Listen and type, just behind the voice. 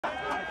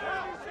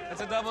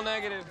That's a double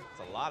negative.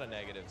 It's a lot of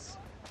negatives.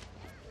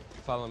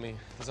 Follow me.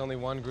 There's only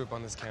one group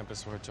on this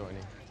campus worth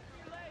joining.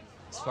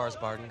 As far as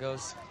Barton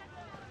goes,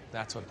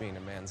 that's what being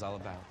a man's all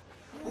about.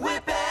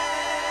 Whip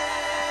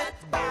it!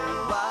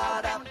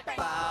 What up,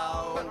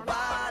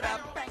 what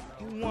up?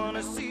 You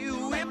wanna see you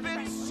whip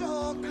it?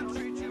 So can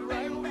treat you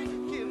right.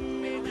 Give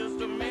me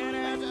just a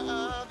minute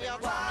of your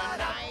time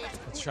tonight.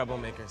 The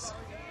troublemakers.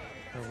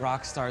 The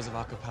rock stars of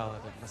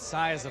acapella, the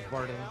messiahs of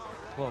Barton.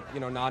 Well, you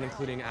know, not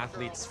including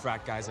athletes,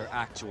 frat guys, or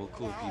actual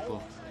cool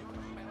people.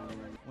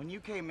 When you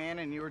came in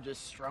and you were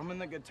just strumming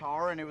the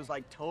guitar and it was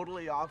like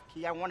totally off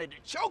key, I wanted to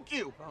choke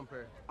you.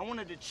 Bumper. I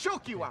wanted to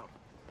choke you out.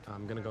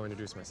 I'm gonna go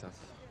introduce myself.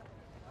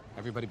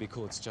 Everybody be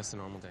cool, it's just a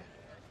normal day.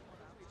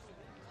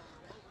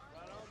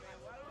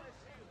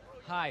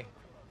 Hi.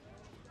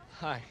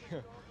 Hi.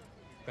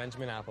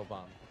 Benjamin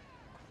Applebaum.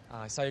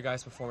 I saw you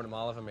guys perform at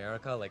Mall of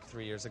America like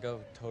 3 years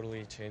ago.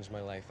 Totally changed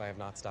my life. I have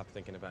not stopped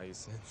thinking about you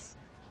since.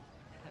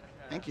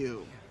 Thank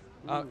you.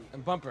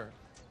 And Bumper,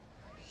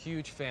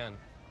 huge fan.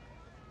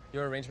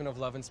 Your arrangement of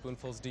Love and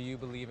Spoonfuls, Do You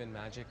Believe in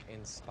Magic,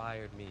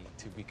 inspired me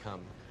to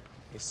become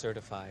a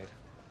certified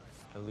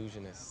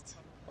illusionist.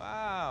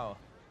 Wow.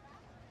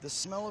 The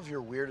smell of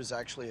your weird is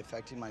actually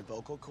affecting my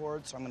vocal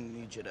cords, so I'm gonna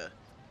need you to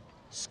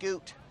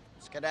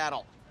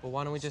skedaddle. Well,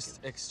 why don't we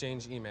just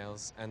exchange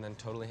emails and then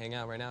totally hang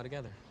out right now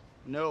together?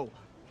 No,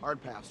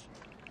 hard pass.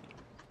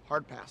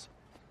 Hard pass.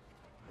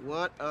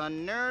 What a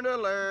nerd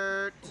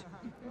alert.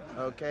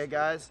 Okay,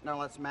 guys, now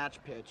let's match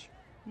pitch.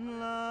 Too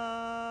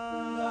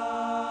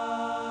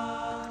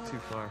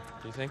far,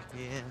 do you think?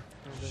 Yeah.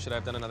 Should I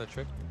have done another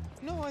trick?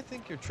 No, I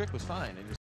think your trick was fine.